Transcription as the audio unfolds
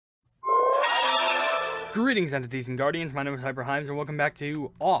Greetings, entities and guardians. My name is HyperHimes, and welcome back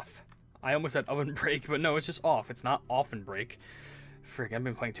to Off. I almost said Oven Break, but no, it's just Off. It's not Off and Break. Frick, I've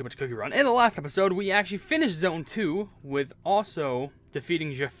been playing too much Cookie Run. In the last episode, we actually finished Zone 2 with also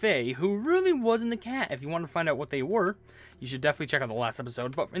defeating Jaffe, who really wasn't a cat. If you want to find out what they were, you should definitely check out the last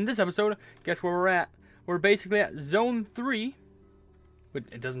episode. But in this episode, guess where we're at? We're basically at Zone 3. But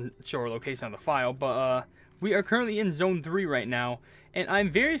it doesn't show our location on the file, but we are currently in Zone 3 right now. And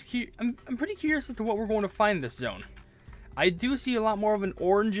I'm pretty curious as to what we're going to find in this zone. I do see a lot more of an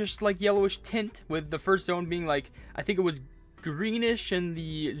orangish, like yellowish tint, with the first zone being like, I think it was greenish, and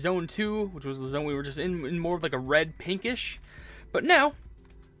the Zone 2, which was the zone we were just in more of like a red pinkish. But now,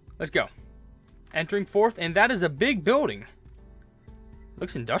 let's go. Entering fourth, and that is a big building.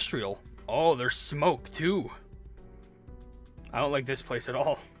 Looks industrial. Oh, there's smoke too. I don't like this place at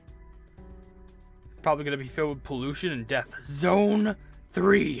all. Probably going to be filled with pollution and death. Zone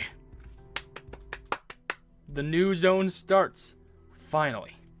 3. The new zone starts.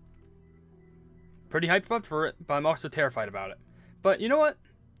 Finally. Pretty hyped up for it, but I'm also terrified about it. But you know what?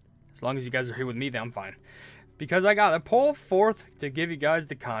 As long as you guys are here with me, then I'm fine. Because I got to pull forth to give you guys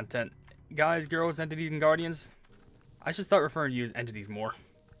the content. Guys, girls, entities, and guardians. I should start referring to you as entities more.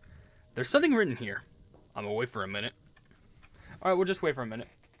 There's something written here. I'm going to wait for a minute. Alright, we'll just wait for a minute.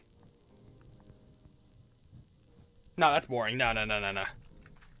 No, that's boring. No.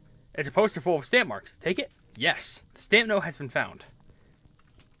 It's a poster full of stamp marks. Take it? Yes. The stamp note has been found.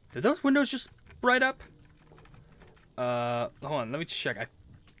 Did those windows just bright up? Hold on. Let me check.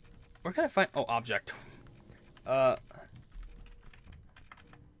 Where can I find... Oh, object.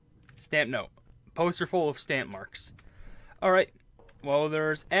 Stamp note. Poster full of stamp marks. Alright. Well,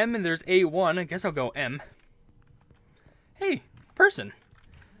 there's M and there's A1. I guess I'll go M. Hey, person.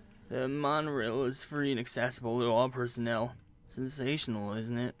 The monorail is free and accessible to all personnel. Sensational,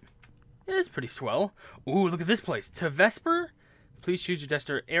 isn't it? It's pretty swell. Ooh, look at this place. To Vesper? Please choose your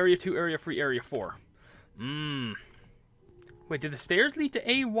destination. Area 2, Area 3, Area 4. Wait, did the stairs lead to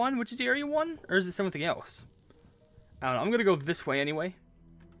A1, which is Area 1? Or is it something else? I don't know. I'm going to go this way anyway.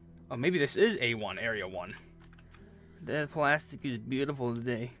 Oh, maybe this is A1, Area 1. The plastic is beautiful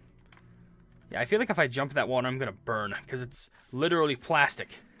today. Yeah, I feel like if I jump that water, I'm going to burn. Because it's literally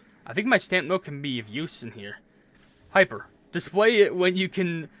plastic. I think my stamp note can be of use in here. Hyper. Display it when you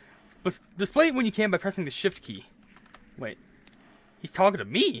can... Display it when you can by pressing the shift key. Wait. He's talking to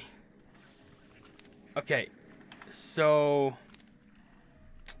me. Okay. So...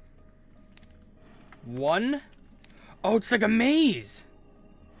 1. Oh, it's like a maze.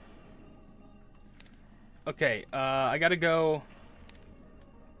 Okay, I gotta go...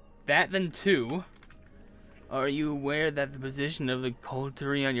 That, then 2. Are you aware that the position of the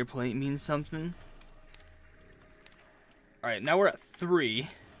cutlery on your plate means something? Alright, now we're at 3.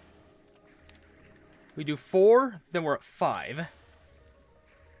 We do 4, then we're at 5.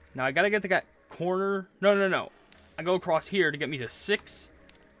 Now I gotta get to that corner. No. I go across here to get me to 6.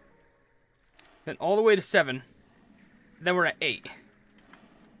 Then all the way to 7. Then we're at 8.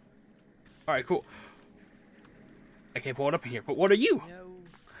 Alright, cool. I can't pull it up in here, but what are you?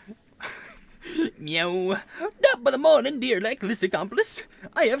 Meow. Top of the morning, dear luckless accomplice.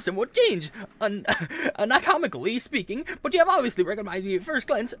 I have somewhat changed, anatomically speaking, but you have obviously recognized me at first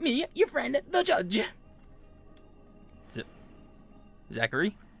glance. Me, your friend, the judge.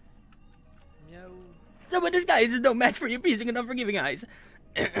 Zachary? Meow. Someone disguised is no match for your pleasing and unforgiving eyes.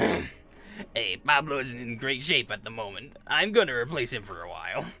 Hey, Pablo isn't in great shape at the moment. I'm gonna replace him for a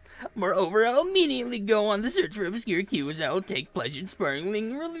while. Moreover, I'll immediately go on the search for obscure cues that will take pleasure in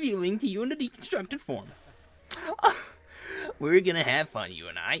sparkling revealing to you in a deconstructed form. We're gonna have fun, you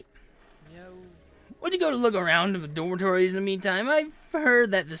and I. No. Would you go to look around the dormitories in the meantime? I've heard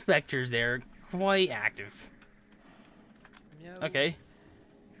that the specters there are quite active. No. Okay.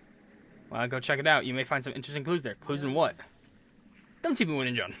 Well, go check it out. You may find some interesting clues there. Clues in what? Don't see me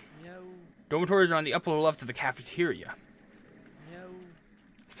winning, John. No. Dormitories are on the upper left of the cafeteria.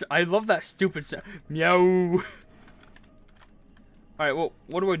 I love that stupid sound. Meow. Alright, well,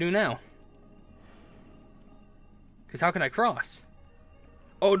 what do I do now? Because how can I cross?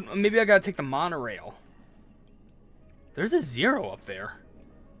 Oh, maybe I gotta take the monorail. There's a 0 up there.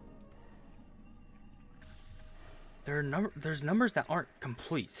 There's numbers that aren't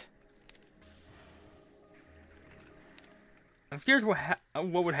complete. I'm scared what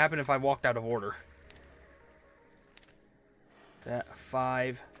would happen if I walked out of order. That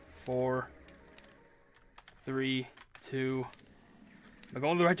 5, 4, 3, 2. Am I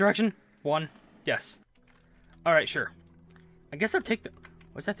going the right direction? 1. Yes. Alright, sure. I guess I'll take the...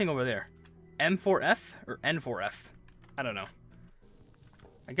 What's that thing over there? M4F or N4F? I don't know.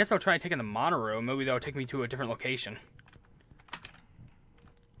 I guess I'll try taking the monorail. Maybe that'll take me to a different location.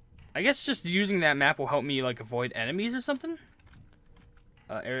 I guess just using that map will help me, like, avoid enemies or something.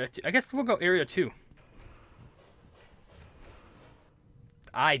 Area 2. I guess we'll go Area 2.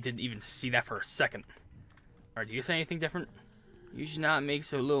 I didn't even see that for a second. Alright, do you say anything different? You should not make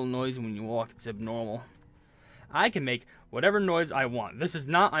so little noise when you walk. It's abnormal. I can make whatever noise I want. This is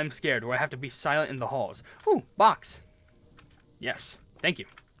not I'm scared, where I have to be silent in the halls. Ooh, box. Yes, thank you.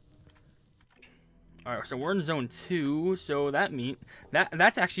 Alright, so we're in Zone 2, so that means...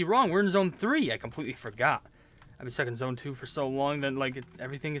 That's actually wrong. We're in Zone 3. I completely forgot. I've been stuck in Zone 2 for so long that, like,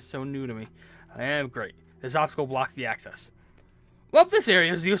 everything is so new to me. I am great. This obstacle blocks the access. Well, this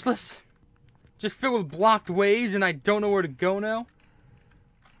area is useless. Just filled with blocked ways, and I don't know where to go now.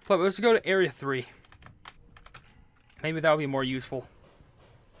 But let's go to Area 3. Maybe that'll be more useful.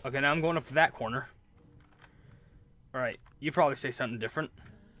 Okay, now I'm going up to that corner. Alright, you probably say something different.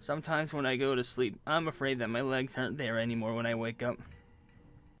 Sometimes when I go to sleep, I'm afraid that my legs aren't there anymore when I wake up.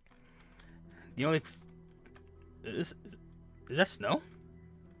 The only... Is that snow?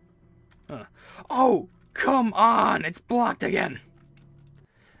 Huh. Oh, come on! It's blocked again!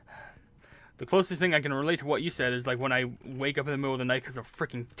 The closest thing I can relate to what you said is like when I wake up in the middle of the night because of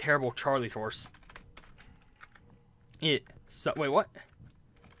freaking terrible Charlie's horse. Wait, what?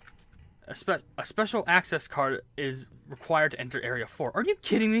 A special access card is required to enter Area 4. Are you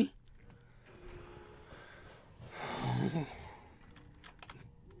kidding me?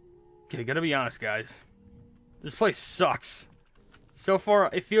 Okay, gotta be honest, guys. This place sucks. So far,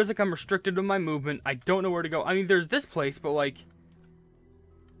 it feels like I'm restricted to my movement. I don't know where to go. I mean, there's this place, but like...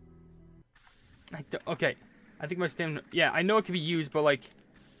 Okay, I think my stamina... Yeah, I know it can be used, but like...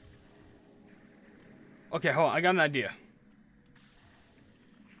 Okay, hold on, I got an idea.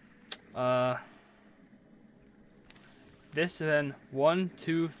 This and then 1,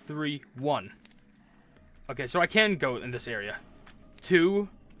 2, 3, 1. Okay, so I can go in this area. 2,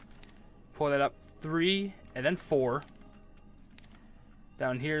 pull that up, 3, and then 4.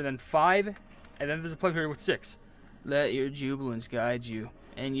 Down here, then 5, and then there's a place here with 6. Let your jubilance guide you,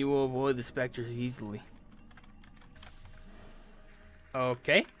 and you will avoid the specters easily.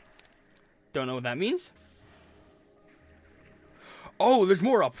 Okay. Don't know what that means. Oh, there's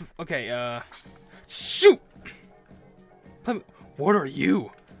more up. Okay, shoot! What are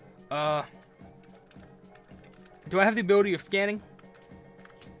you? Do I have the ability of scanning?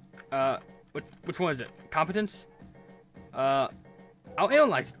 Which one is it? Competence? I'll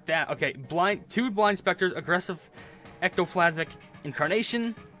analyze that. Okay, two blind specters, aggressive ectoplasmic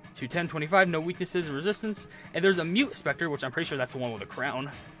incarnation, 210, 25, no weaknesses or resistance. And there's a mute specter, which I'm pretty sure that's the one with a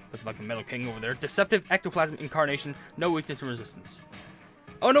crown. Looks like the Metal King over there. Deceptive ectoplasmic incarnation, no weakness or resistance.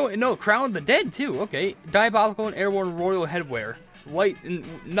 Oh no, Crown of the Dead too. Okay, diabolical and airborne royal headwear, light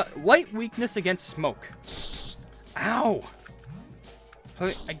weakness against smoke. Ow!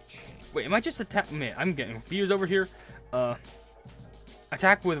 Wait, am I just attacking? Man, I'm getting confused over here.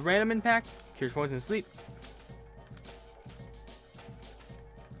 Attack with random impact, cures poison and sleep.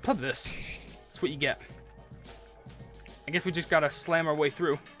 Plug this. That's what you get. I guess we just gotta slam our way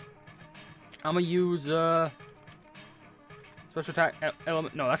through. I'm gonna use special attack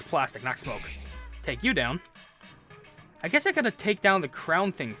element. No, that's plastic, not smoke. Take you down. I guess I gotta take down the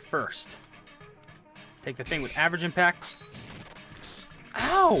crown thing first. Take the thing with average impact.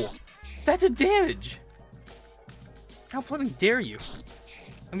 Ow! That's a damage! How bloody dare you?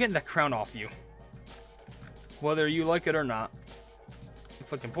 I'm getting that crown off you. Whether you like it or not.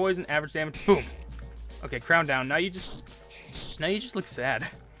 Inflicting poison, average damage, boom. Okay, crown down. Now you just look sad.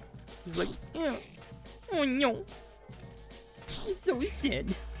 He's like, yeah. Oh no. It's so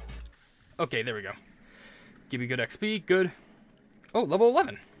sad. Okay, there we go. Give me good XP, good. Oh, level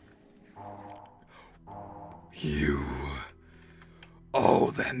 11. You.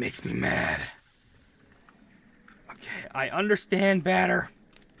 Oh, that makes me mad. Okay, I understand better.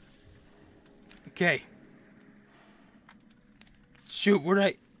 Okay. Shoot, where'd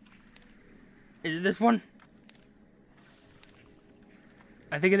I... Is it this one?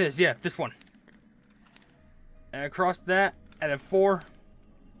 I think it is, yeah, this one. And across that, and then 4.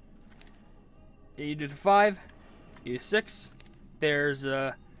 You do 5. You do 6. There's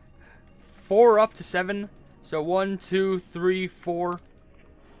 4 up to 7. So 1, 2, 3, 4.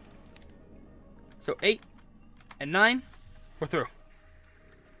 So 8 and 9. We're through.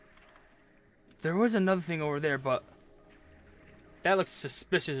 There was another thing over there, but that looks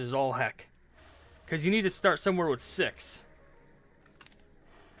suspicious as all heck. Because you need to start somewhere with 6.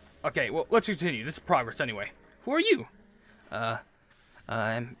 Okay, well, let's continue. This is progress anyway. Who are you?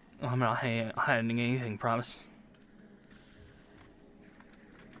 I'm not hiding anything, promise.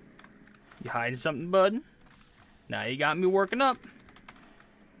 You hiding something, bud? Now you got me working up.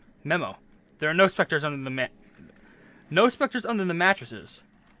 Memo. There are no specters under the no specters under the mattresses.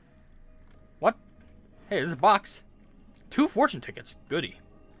 What? Hey, there's a box. 2 fortune tickets. Goody.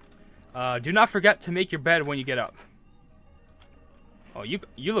 Do not forget to make your bed when you get up. Oh, you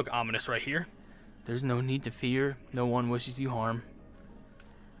look ominous right here. There's no need to fear. No one wishes you harm.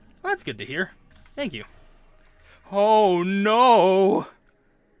 Well, that's good to hear. Thank you. Oh, no.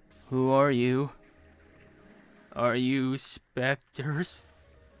 Who are you? Are you specters?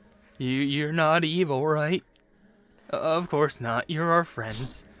 You're not evil, right? Of course not. You're our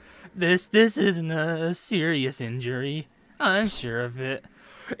friends. This isn't a serious injury. I'm sure of it.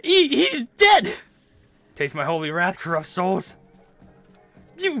 He's dead! Taste my holy wrath, corrupt souls.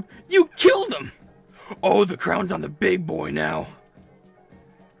 You killed him! Oh, the crown's on the big boy now.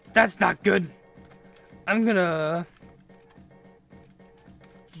 That's not good. I'm gonna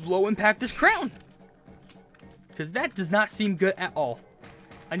low impact this crown. Because that does not seem good at all.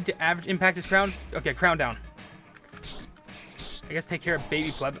 I need to average impact this crown. Okay, crown down. I guess take care of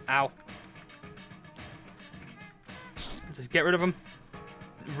baby pleb. Ow. Just get rid of him.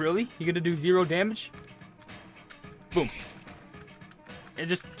 Really? You gonna do 0 damage? Boom. And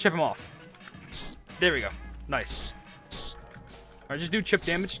just chip him off. There we go. Nice. Alright, just do chip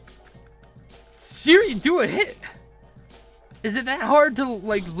damage. Siri, do a hit! Is it that hard to,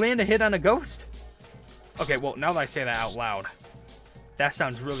 like, land a hit on a ghost? Okay, well, now that I say that out loud, that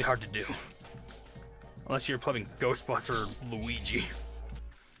sounds really hard to do. Unless you're playing Ghostbuster or Luigi.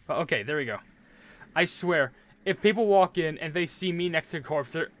 But okay, there we go. I swear, if people walk in and they see me next to a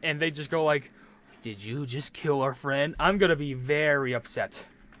corpse and they just go like, did you just kill our friend? I'm gonna be very upset.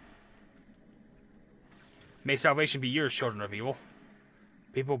 May salvation be yours, children of evil.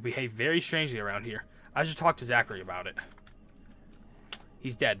 People behave very strangely around here. I should talk to Zachary about it.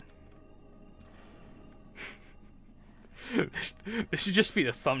 He's dead. This should just be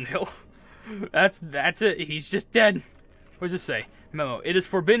the thumbnail. That's it. He's just dead. What does it say? Memo. It is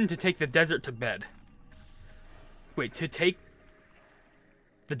forbidden to take the desert to bed. Wait, to take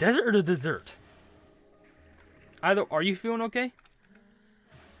the desert or the dessert? Either. Are you feeling okay?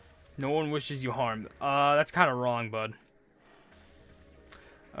 No one wishes you harm. That's kind of wrong, bud.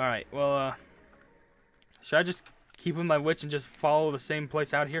 Alright, well, should I just keep with my wits and just follow the same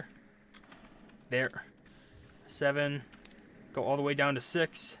place out here? There. 7. Go all the way down to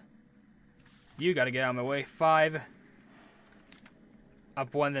 6. You gotta get out of my way. 5.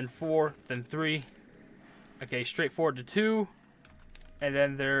 Up 1, then 4, then 3. Okay, straight forward to 2. And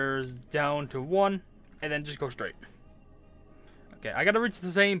then there's down to 1. And then just go straight. Okay, I gotta reach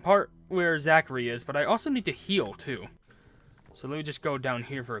the same part where Zachary is, but I also need to heal, too. So let me just go down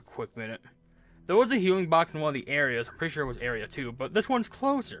here for a quick minute. There was a healing box in one of the areas. I'm pretty sure it was area 2, but this one's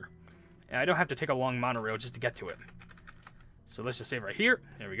closer. And I don't have to take a long monorail just to get to it. So let's just save right here.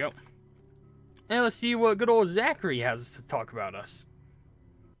 There we go. And let's see what good old Zachary has to talk about us.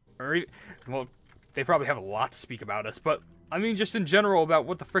 Or, well, they probably have a lot to speak about us, but I mean just in general about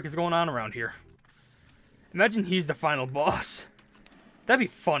what the frick is going on around here. Imagine he's the final boss. That'd be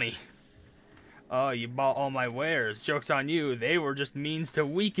funny. Oh, you bought all my wares. Joke's on you. They were just means to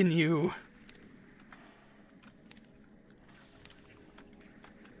weaken you.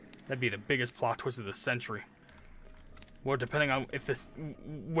 That'd be the biggest plot twist of the century. Well, depending on if this,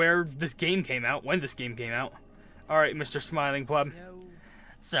 where this game came out, when this game came out. Alright, Mr. Smiling Pleb. No.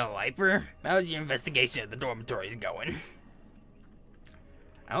 So, Hyper, how's your investigation at the dormitories going?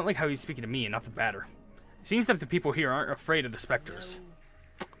 I don't like how he's speaking to me and not the batter. It seems that the people here aren't afraid of the specters.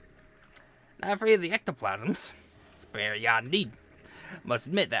 Not afraid of the ectoplasms. It's very odd indeed. Must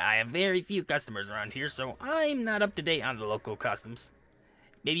admit that I have very few customers around here, so I'm not up to date on the local customs.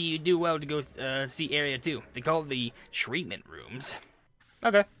 Maybe you do well to go see Area 2. They call it the treatment rooms.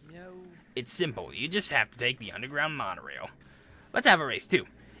 Okay. No. It's simple. You just have to take the underground monorail. Let's have a race, too.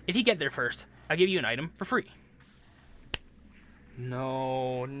 If you get there first, I'll give you an item for free.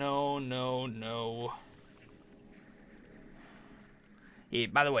 No, no, no, no. Yeah,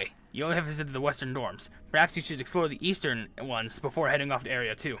 by the way, you only have visited the western dorms. Perhaps you should explore the eastern ones before heading off to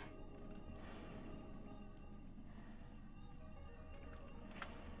Area 2.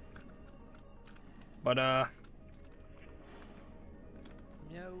 But, No.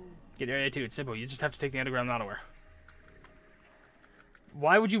 get Area 2. It's simple. You just have to take the underground monorail.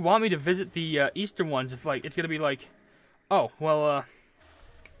 Why would you want me to visit the eastern ones if, like, it's gonna be like, oh, well,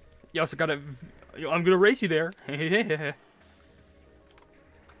 you also gotta, I'm gonna race you there.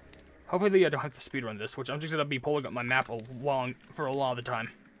 Hopefully I don't have to speedrun this, which I'm just gonna be pulling up my map for a lot of the time.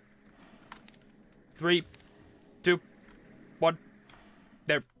 3, 2, 1,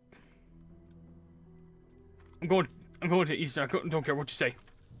 there. I'm going to Eastern. I don't care what you say.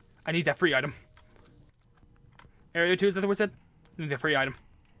 I need that free item. Area 2, is that the word said? I need the free item.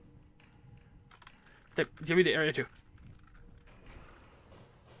 Give me the area 2.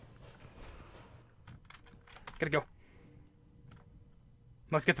 Gotta go.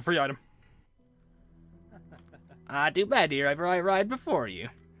 Must get the free item. Too bad, dear. I ride before you.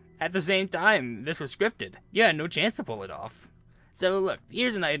 At the same time, this was scripted. You had no chance to pull it off. So look,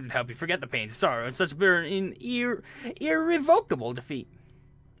 here's an item to help you forget the pain, sorrow, and such bitter and irrevocable defeat.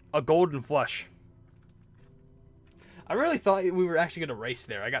 A golden flush. I really thought we were actually gonna race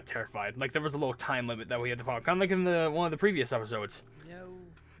there. I got terrified. Like there was a little time limit that we had to follow, kind of like in one of the previous episodes. No.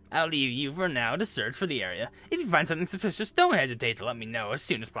 I'll leave you for now to search for the area. If you find something suspicious, don't hesitate to let me know as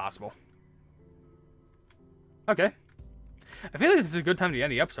soon as possible. Okay. I feel like this is a good time to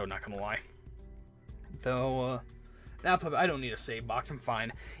end the episode, not gonna lie. Though, I don't need a save box, I'm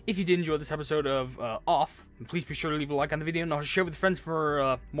fine. If you did enjoy this episode of Off, then please be sure to leave a like on the video and also share with friends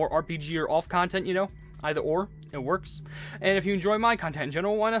for more RPG or Off content, you know? Either or, it works. And if you enjoy my content in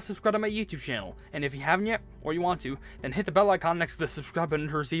general, why not subscribe to my YouTube channel? And if you haven't yet, or you want to, then hit the bell icon next to the subscribe button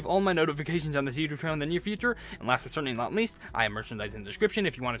to receive all my notifications on this YouTube channel in the near future. And last but certainly not least, I have merchandise in the description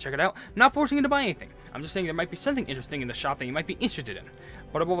if you want to check it out. I'm not forcing you to buy anything. I'm just saying there might be something interesting in the shop that you might be interested in.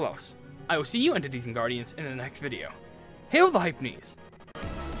 But above all else, I will see you entities and guardians in the next video. Hail the Hypenese!